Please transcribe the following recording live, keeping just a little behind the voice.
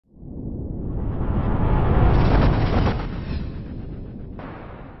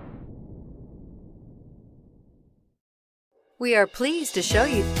We are pleased to show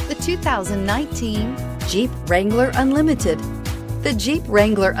you the 2019 Jeep Wrangler Unlimited. The Jeep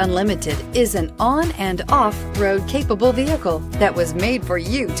Wrangler Unlimited is an on- and off-road capable vehicle that was made for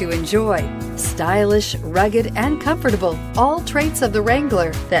you to enjoy. Stylish, rugged, and comfortable, all traits of the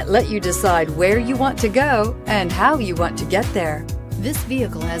Wrangler that let you decide where you want to go and how you want to get there. This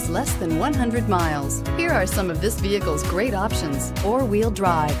vehicle has less than 100 miles. Here are some of this vehicle's great options: four-wheel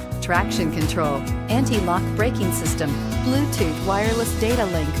drive, traction control, anti-lock braking system, Bluetooth wireless data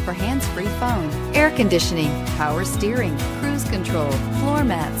link for hands-free phone, air conditioning, power steering, cruise control, floor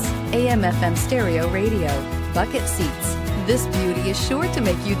mats, AM/FM stereo radio, bucket seats. This beauty is sure to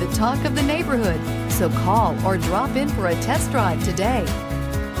make you the talk of the neighborhood. So call or drop in for a test drive today.